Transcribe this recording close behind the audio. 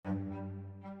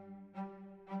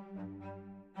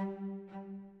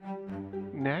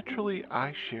Naturally,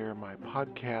 I share my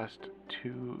podcast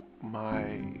to my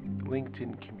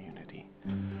LinkedIn community.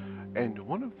 And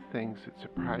one of the things that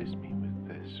surprised me with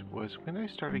this was when I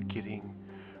started getting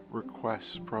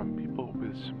requests from people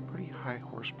with some pretty high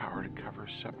horsepower to cover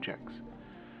subjects.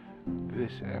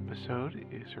 This episode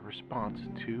is a response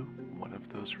to one of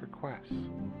those requests.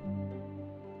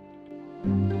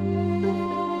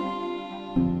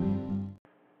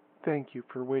 Thank you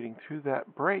for waiting through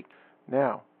that break.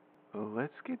 Now,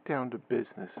 let's get down to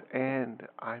business, and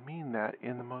I mean that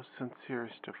in the most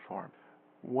sincerest of forms.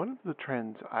 One of the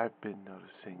trends I've been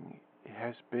noticing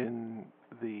has been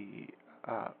the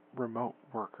remote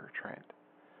worker trend.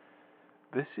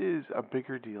 This is a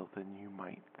bigger deal than you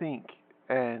might think,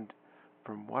 and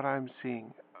from what I'm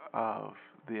seeing of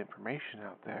the information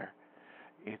out there,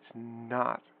 it's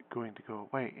not going to go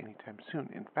away anytime soon.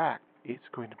 In fact, it's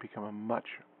going to become a much,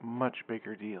 much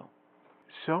bigger deal.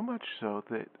 So much so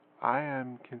that I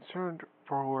am concerned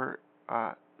for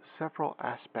several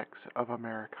aspects of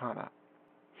Americana.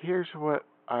 Here's what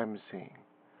I'm seeing.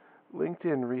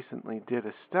 LinkedIn recently did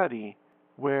a study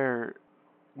where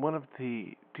one of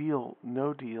the deal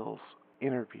no deals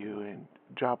interview and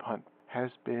job hunt has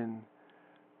been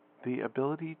the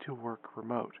ability to work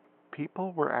remote.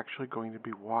 People were actually going to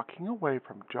be walking away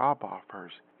from job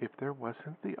offers if there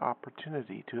wasn't the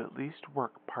opportunity to at least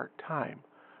work part-time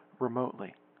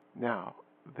remotely. Now,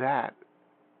 that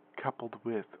coupled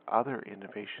with other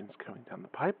innovations coming down the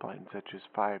pipeline, such as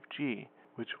 5G,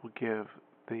 which will give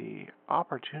the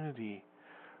opportunity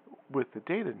with the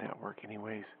data network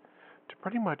anyways, to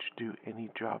pretty much do any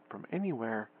job from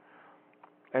anywhere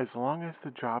as long as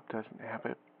the job doesn't have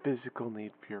a physical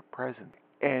need for your presence.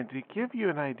 And to give you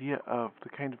an idea of the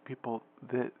kind of people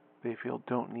that they feel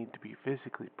don't need to be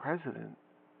physically present,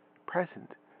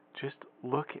 just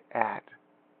look at,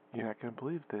 you're not going to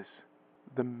believe this,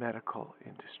 the medical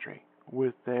industry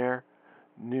with their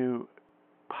new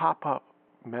pop-up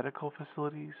medical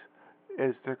facilities,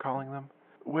 as they're calling them,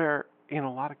 where in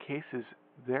a lot of cases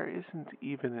there isn't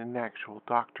even an actual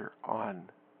doctor on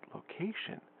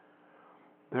location.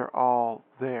 They're all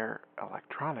there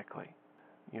electronically.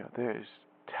 There's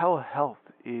telehealth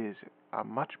is a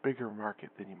much bigger market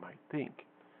than you might think.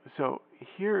 So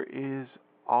here is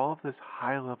all of this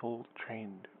high-level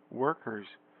trained workers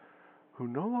who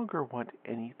no longer want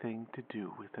anything to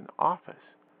do with an office.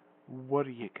 What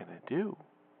are you going to do?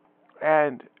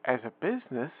 And as a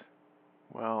business,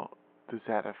 well, does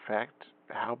that affect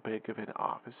how big of an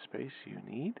office space you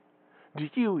need? Do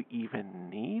you even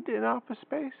need an office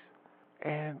space?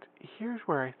 And here's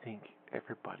where I think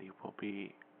everybody will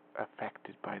be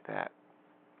affected by that.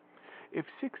 If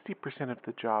 60% of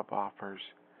the job offers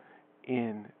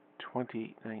in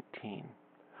 2019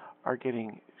 are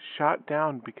getting shot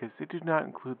down because they do not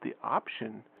include the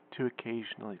option to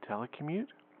occasionally telecommute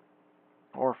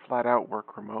or flat out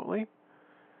work remotely,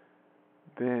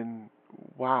 then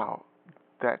wow,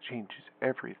 that changes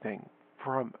everything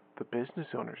from the business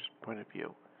owner's point of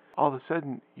view. All of a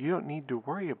sudden, you don't need to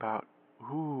worry about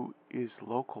who is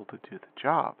local to do the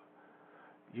job.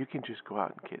 You can just go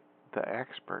out and get the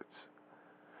experts.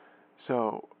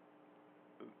 So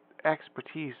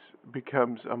expertise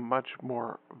becomes a much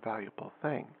more valuable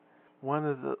thing. One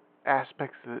of the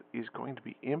aspects that is going to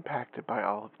be impacted by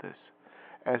all of this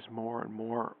as more and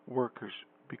more workers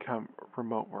become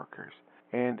remote workers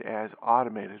and as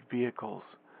automated vehicles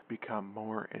become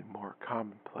more and more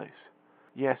commonplace.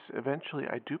 Yes, eventually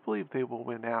I do believe they will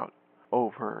win out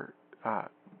over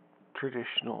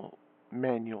traditional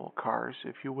manual cars,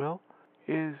 if you will,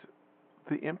 is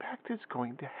the impact it's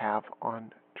going to have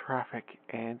on traffic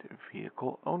and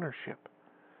vehicle ownership.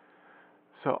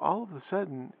 So all of a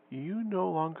sudden, you no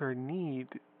longer need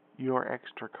your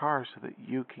extra car so that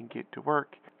you can get to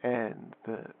work and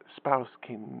the spouse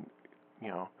can,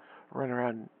 run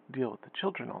around and deal with the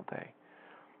children all day.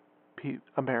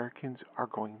 Americans are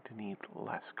going to need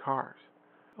less cars.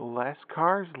 Less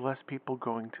cars, less people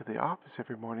going to the office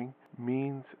every morning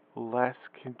means less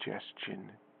congestion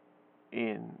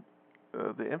in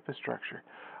the infrastructure,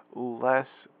 less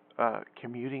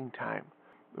commuting time,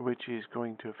 which is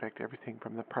going to affect everything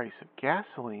from the price of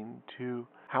gasoline to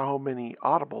how many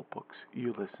Audible books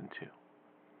you listen to.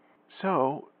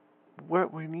 So,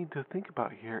 what we need to think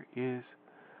about here is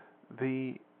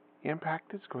the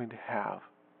impact it's going to have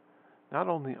not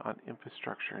only on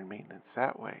infrastructure and maintenance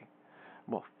that way,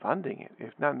 well, funding it.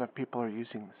 If not enough people are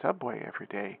using the subway every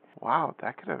day, wow,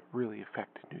 that could have really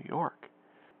affected New York.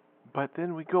 But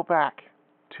then we go back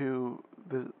to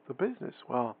the business.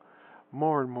 Well,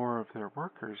 more and more of their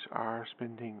workers are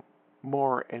spending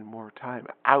more and more time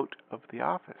out of the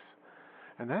office.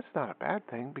 And that's not a bad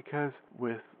thing because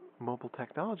with mobile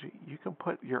technology, you can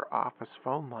put your office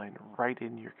phone line right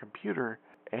in your computer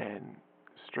and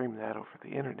stream that over the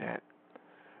internet.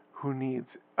 Who needs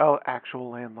an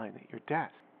actual landline at your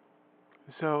desk?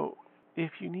 So, if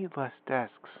you need less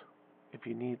desks, if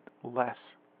you need less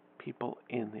people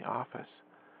in the office,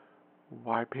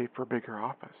 why pay for a bigger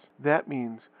office? That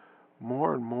means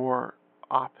more and more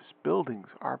office buildings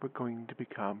are going to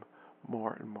become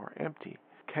more and more empty.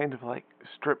 Kind of like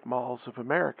strip malls of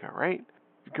America, right?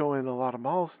 You go in a lot of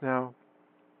malls now,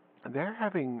 they're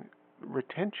having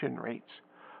retention rates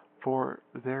for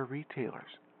their retailers.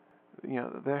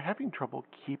 They're having trouble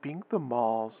keeping the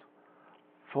malls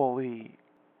fully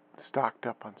stocked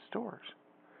up on stores.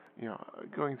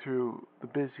 Going through the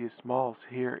busiest malls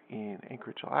here in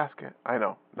Anchorage, Alaska. I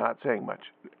know, not saying much,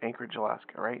 Anchorage,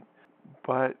 Alaska, right?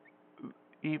 But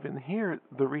even here,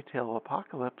 the retail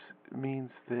apocalypse means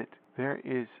that there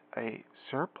is a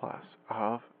surplus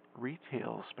of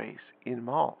retail space in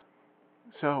malls.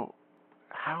 So,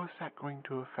 how is that going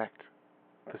to affect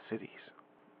the cities?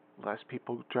 Less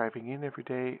people driving in every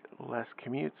day, less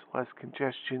commutes, less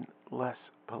congestion, less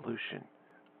pollution.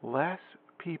 Less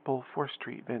people for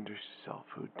street vendors to sell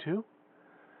food to.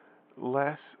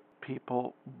 Less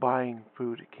people buying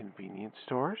food at convenience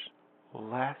stores.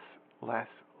 Less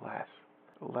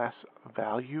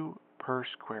value per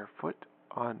square foot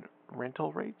on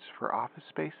rental rates for office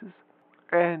spaces.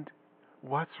 And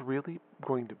what's really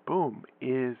going to boom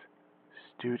is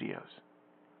studios.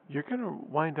 You're going to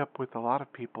wind up with a lot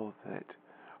of people that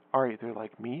are either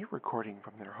like me, recording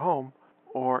from their home,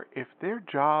 or if their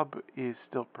job is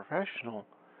still professional,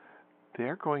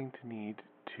 they're going to need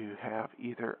to have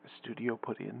either a studio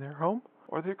put in their home,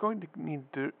 or they're going to need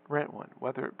to rent one,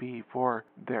 whether it be for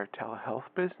their telehealth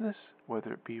business,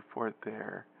 whether it be for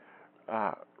their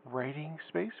writing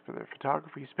space, for their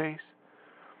photography space.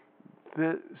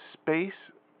 The space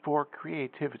for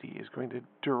creativity is going to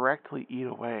directly eat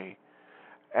away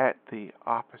at the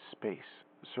office space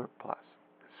surplus.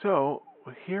 So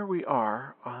here we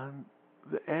are on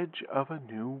the edge of a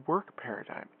new work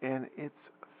paradigm, and it's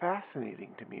fascinating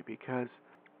to me because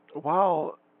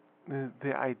while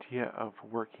the idea of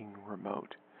working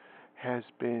remote has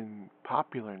been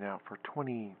popular now for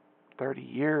 20, 30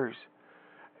 years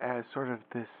as sort of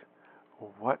this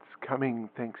what's coming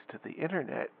thanks to the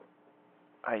internet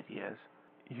ideas,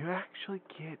 you actually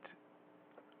get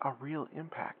a real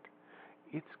impact.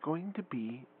 It's going to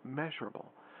be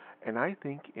measurable. And I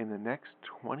think in the next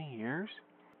 20 years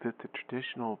that the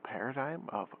traditional paradigm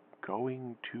of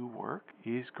going to work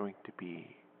is going to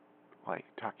be like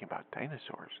talking about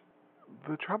dinosaurs.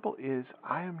 The trouble is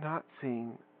I am not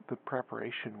seeing the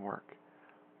preparation work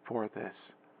for this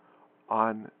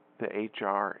on the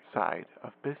HR side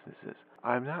of businesses.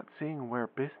 I'm not seeing where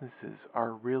businesses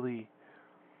are really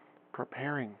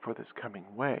preparing for this coming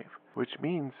wave, which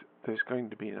means there's going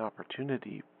to be an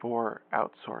opportunity for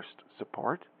outsourced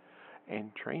support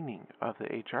and training of the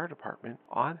HR department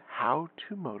on how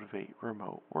to motivate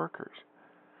remote workers.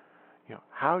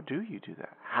 How do you do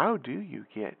that? How do you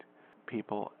get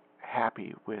people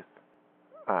happy with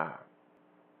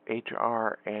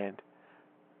HR, and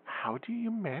how do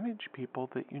you manage people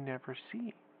that you never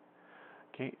see?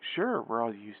 Okay, sure, we're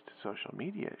all used to social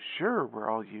media. Sure, we're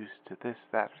all used to this,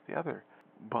 that, or the other.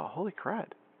 But holy crud,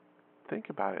 think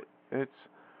about it.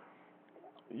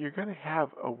 You're going to have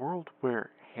a world where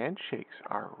handshakes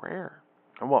are rare.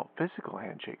 Well, physical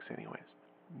handshakes anyways.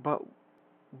 But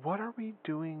what are we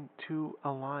doing to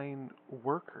align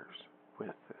workers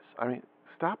with this? I mean,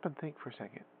 stop and think for a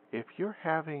second. If you're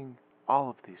having all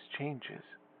of these changes,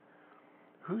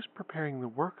 who's preparing the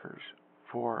workers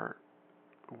for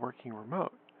working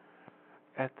remote?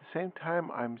 At the same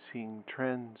time, I'm seeing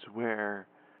trends where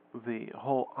the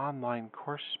whole online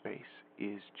course space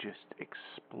is just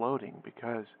exploding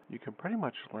because you can pretty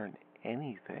much learn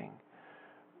anything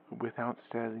without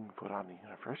setting foot on a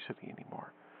university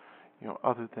anymore.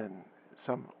 Other than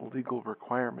some legal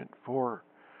requirement for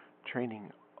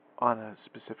training on a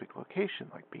specific location,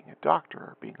 like being a doctor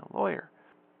or being a lawyer.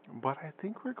 But I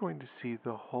think we're going to see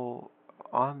the whole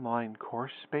online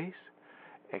course space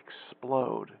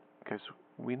explode because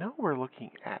we know we're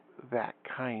looking at that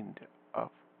kind of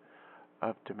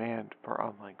demand for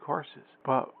online courses.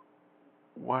 But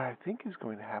what I think is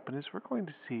going to happen is we're going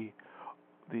to see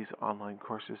these online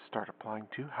courses start applying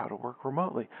to how to work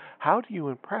remotely. How do you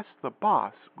impress the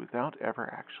boss without ever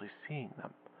actually seeing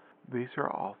them? These are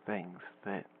all things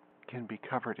that can be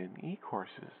covered in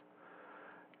e-courses.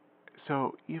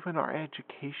 So even our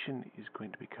education is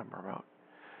going to become remote.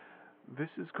 This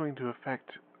is going to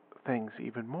affect things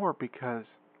even more because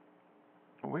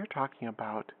We're talking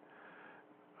about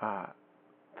uh,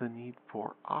 the need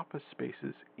for office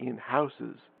spaces in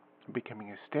houses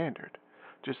becoming a standard,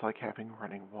 just like having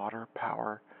running water,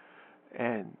 power,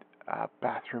 and a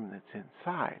bathroom that's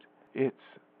inside. It's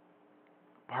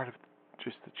part of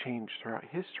just the change throughout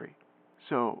history.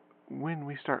 So when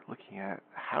we start looking at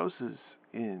houses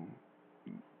in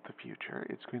the future,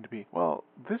 it's going to be, well,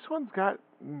 this one's got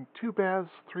 2 baths,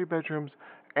 3 bedrooms,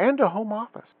 and a home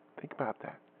office. Think about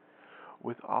that.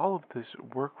 With all of this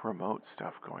work remote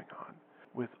stuff going on,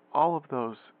 with all of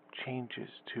those changes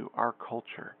to our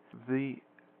culture, the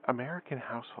American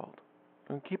household,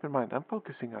 and keep in mind, I'm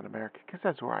focusing on America because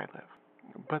that's where I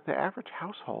live, but the average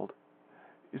household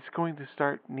is going to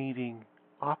start needing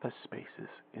office spaces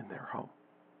in their home.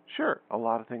 Sure, a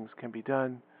lot of things can be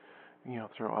done,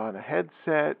 throw on a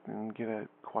headset and get a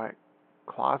quiet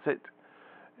closet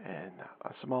and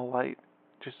a small light,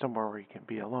 just somewhere where you can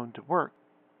be alone to work.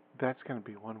 That's going to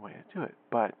be one way to do it.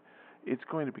 But it's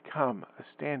going to become a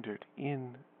standard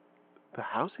in the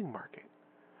housing market,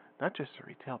 not just the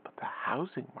retail, but the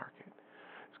housing market.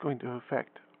 It's going to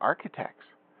affect architects.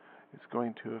 It's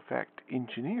going to affect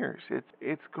engineers.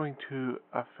 It's going to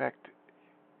affect,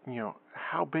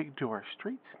 how big do our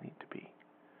streets need to be?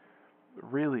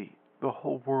 Really, the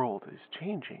whole world is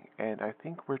changing, and I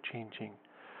think we're changing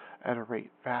at a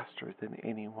rate faster than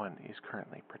anyone is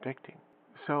currently predicting.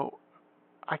 So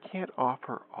I can't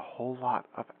offer a whole lot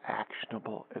of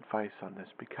actionable advice on this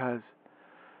because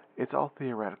it's all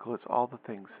theoretical, it's all the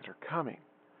things that are coming.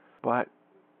 But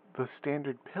the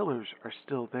standard pillars are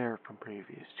still there from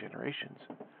previous generations.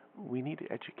 We need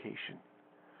education.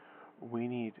 We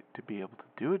need to be able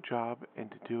to do a job and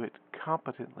to do it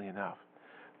competently enough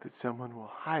that someone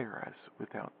will hire us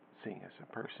without seeing us in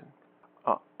person.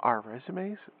 Our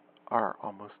resumes are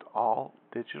almost all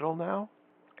digital now,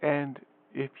 and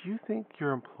if you think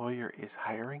your employer is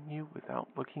hiring you without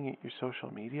looking at your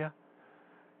social media,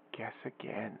 guess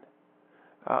again.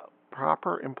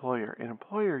 Proper employer, an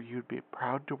employer you'd be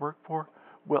proud to work for,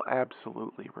 will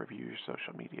absolutely review your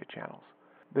social media channels.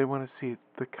 They want to see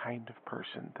the kind of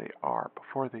person they are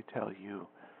before they tell you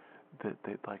that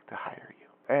they'd like to hire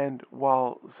you. And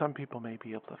while some people may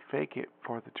be able to fake it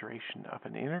for the duration of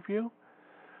an interview,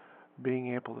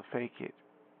 being able to fake it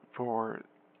for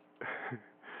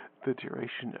the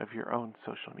duration of your own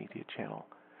social media channel,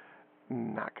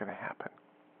 not going to happen.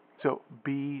 So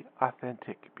be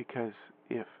authentic, because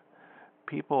if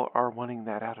people are wanting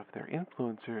that out of their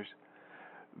influencers,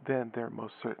 then they're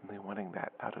most certainly wanting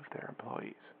that out of their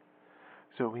employees.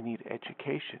 So we need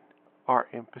education. Our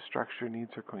infrastructure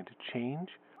needs are going to change.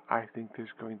 I think there's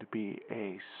going to be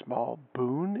a small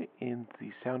boon in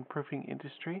the soundproofing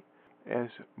industry as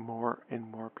more and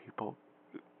more people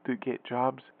to get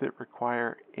jobs that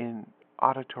require an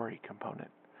auditory component.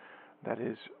 That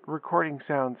is, recording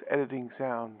sounds, editing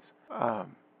sounds,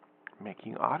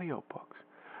 making audiobooks.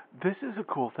 This is a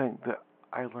cool thing that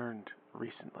I learned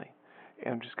recently,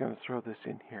 and I'm just going to throw this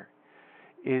in here,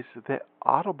 is that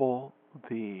Audible,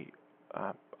 the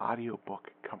audiobook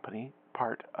company,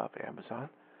 part of Amazon,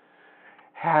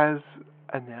 has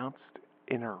announced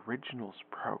an originals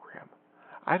program.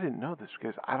 I didn't know this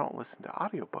because I don't listen to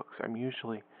audiobooks. I'm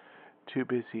usually too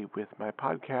busy with my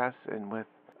podcasts and with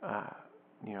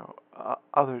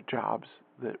other jobs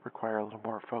that require a little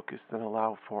more focus than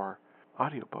allow for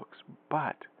audiobooks.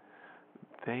 But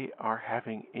they are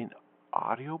having an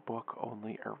audiobook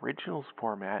only originals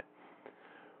format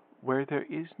where there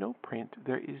is no print,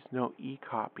 there is no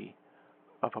e-copy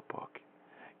of a book.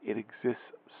 It exists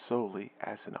solely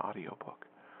as an audiobook.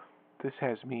 This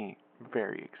has me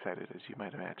very excited, as you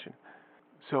might imagine.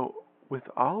 So with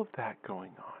all of that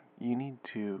going on, you need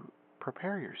to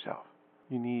prepare yourself.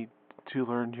 You need to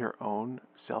learn your own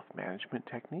self-management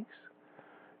techniques.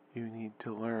 You need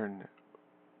to learn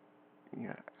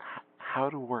how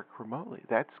to work remotely.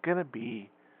 That's going to be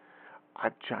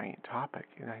a giant topic,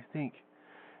 and I think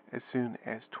as soon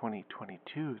as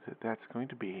 2022 that's going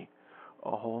to be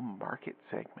a whole market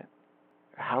segment.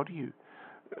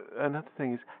 Another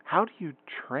thing is, how do you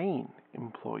train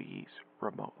employees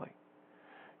remotely?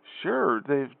 Sure,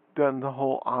 they've done the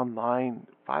whole online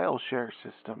file share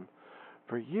system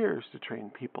for years to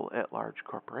train people at large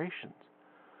corporations.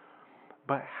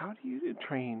 But how do you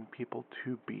train people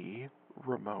to be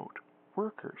remote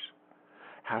workers?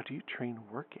 How do you train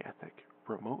work ethic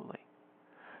remotely?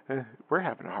 We're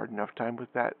having a hard enough time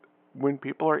with that when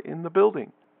people are in the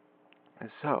building. And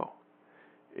so,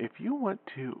 if you want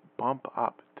to bump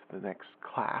up to the next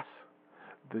class,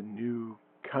 the new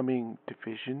coming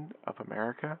division of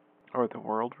America, or the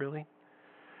world really,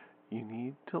 you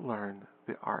need to learn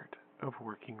the art of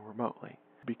working remotely,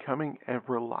 becoming a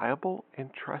reliable and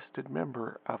trusted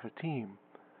member of a team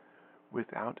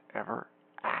without ever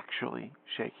actually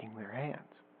shaking their hands.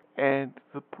 And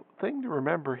the thing to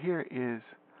remember here is,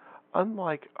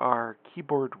 unlike our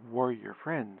keyboard warrior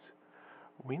friends,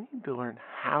 we need to learn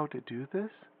how to do this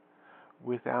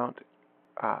without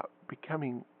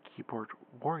becoming keyboard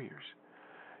warriors.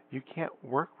 You can't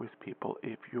work with people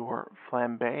if you're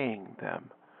flambeing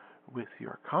them with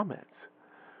your comments.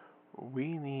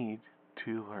 We need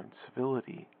to learn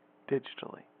civility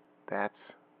digitally. That's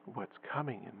what's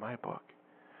coming in my book.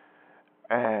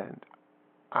 And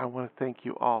I want to thank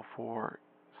you all for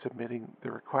submitting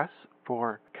the requests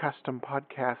for custom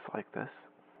podcasts like this.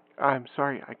 I'm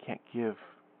sorry I can't give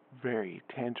very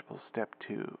tangible step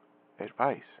 2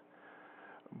 advice,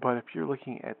 but if you're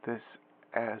looking at this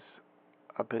as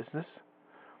a business,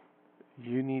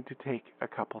 you need to take a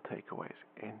couple takeaways.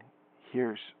 And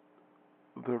here's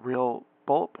the real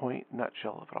bullet point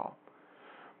nutshell of it all.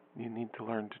 You need to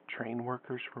learn to train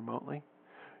workers remotely.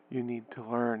 You need to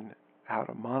learn how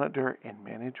to monitor and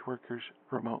manage workers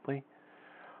remotely.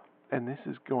 And this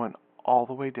is going all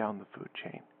the way down the food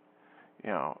chain.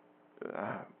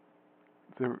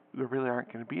 There really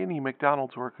aren't going to be any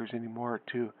McDonald's workers anymore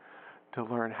to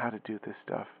learn how to do this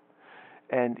stuff.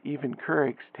 And even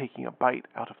Keurig's taking a bite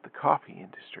out of the coffee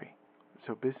industry.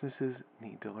 So businesses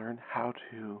need to learn how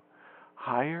to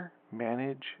hire,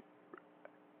 manage,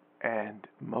 and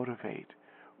motivate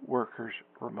workers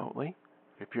remotely.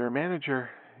 If you're a manager,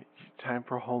 it's time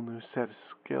for a whole new set of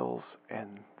skills,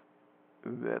 and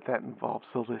that involves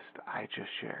the list I just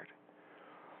shared.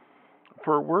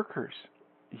 For workers,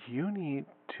 you need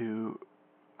to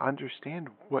understand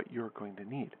what you're going to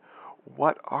need.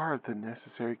 What are the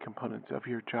necessary components of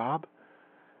your job,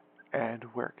 and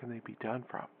where can they be done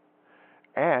from?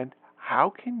 And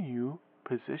how can you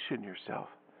position yourself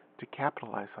to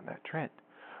capitalize on that trend?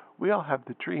 We all have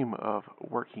the dream of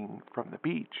working from the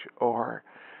beach or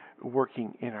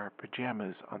working in our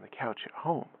pajamas on the couch at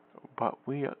home, but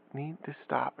we need to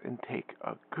stop and take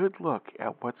a good look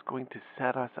at what's going to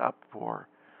set us up for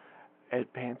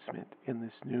advancement in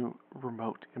this new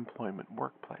remote employment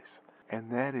workplace. And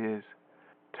that is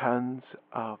tons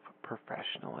of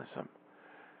professionalism.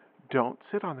 Don't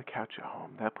sit on the couch at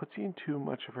home. That puts you in too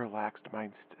much of a relaxed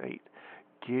mind state.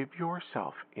 Give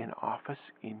yourself an office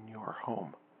in your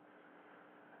home.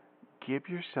 Give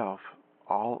yourself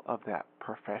all of that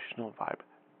professional vibe.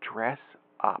 Dress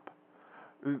up.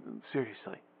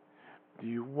 Seriously. Do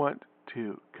you want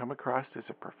to come across as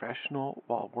a professional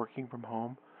while working from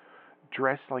home?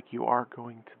 Dress like you are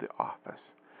going to the office.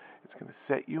 It's going to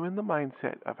set you in the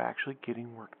mindset of actually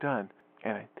getting work done.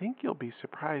 And I think you'll be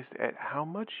surprised at how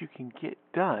much you can get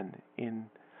done in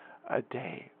a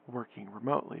day working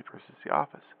remotely versus the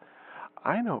office.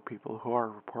 I know people who are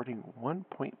reporting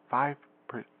 1.5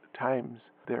 times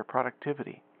their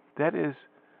productivity. That is,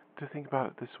 to think about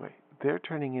it this way, they're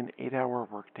turning an 8-hour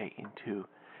workday into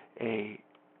a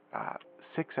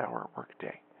 6-hour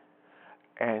workday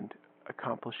and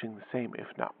accomplishing the same, if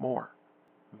not more.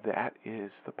 That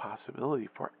is the possibility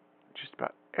for just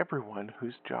about everyone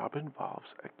whose job involves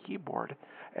a keyboard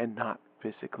and not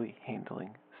physically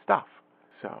handling stuff.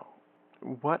 So,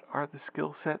 what are the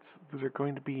skill sets that are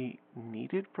going to be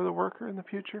needed for the worker in the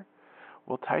future?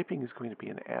 Well, typing is going to be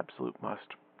an absolute must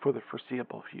for the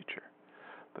foreseeable future.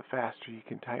 The faster you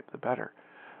can type, the better.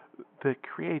 The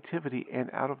creativity and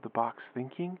out-of-the-box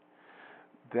thinking,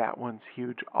 that one's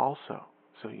huge also.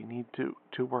 So you need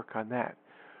to work on that.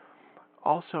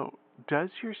 Also, does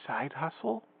your side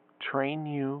hustle train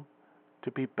you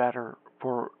to be better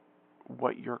for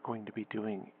what you're going to be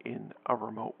doing in a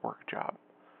remote work job?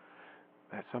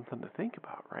 That's something to think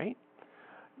about, right?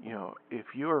 If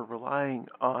you're relying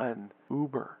on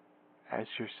Uber as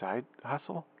your side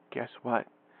hustle, guess what?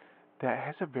 That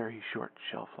has a very short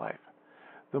shelf life.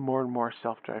 The more and more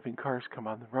self-driving cars come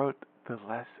on the road, the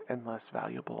less and less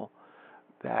valuable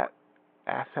that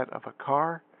asset of a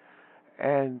car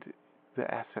and the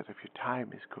asset of your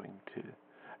time is going to,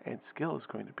 and skill is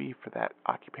going to be for that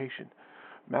occupation.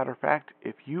 Matter of fact,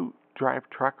 if you drive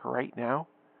truck right now,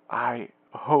 I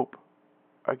hope,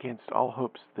 against all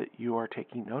hopes, that you are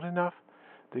taking note enough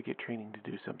to get training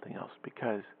to do something else,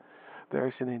 because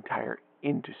there's an entire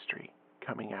industry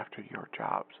coming after your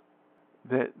jobs.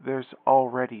 There's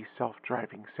already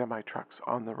self-driving semi-trucks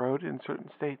on the road in certain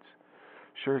states.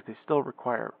 Sure, they still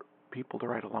require people to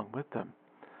ride along with them,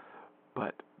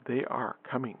 but they are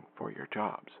coming for your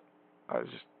jobs.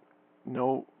 Just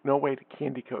no way to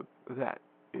candy coat that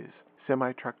is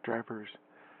semi-truck drivers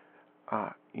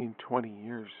in 20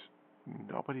 years.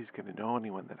 Nobody's going to know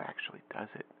anyone that actually does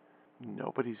it.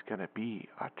 nobody's going to be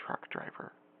a truck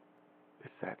driver.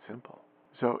 It's that simple.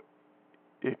 So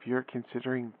if you're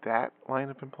considering that line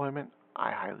of employment,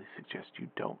 I highly suggest you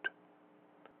don't.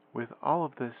 With all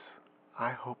of this,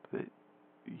 I hope that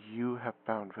you have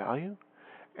found value,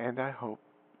 and I hope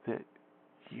that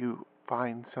you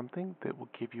find something that will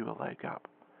give you a leg up.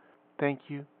 Thank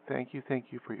you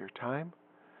for your time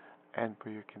and for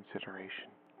your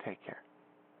consideration. Take care.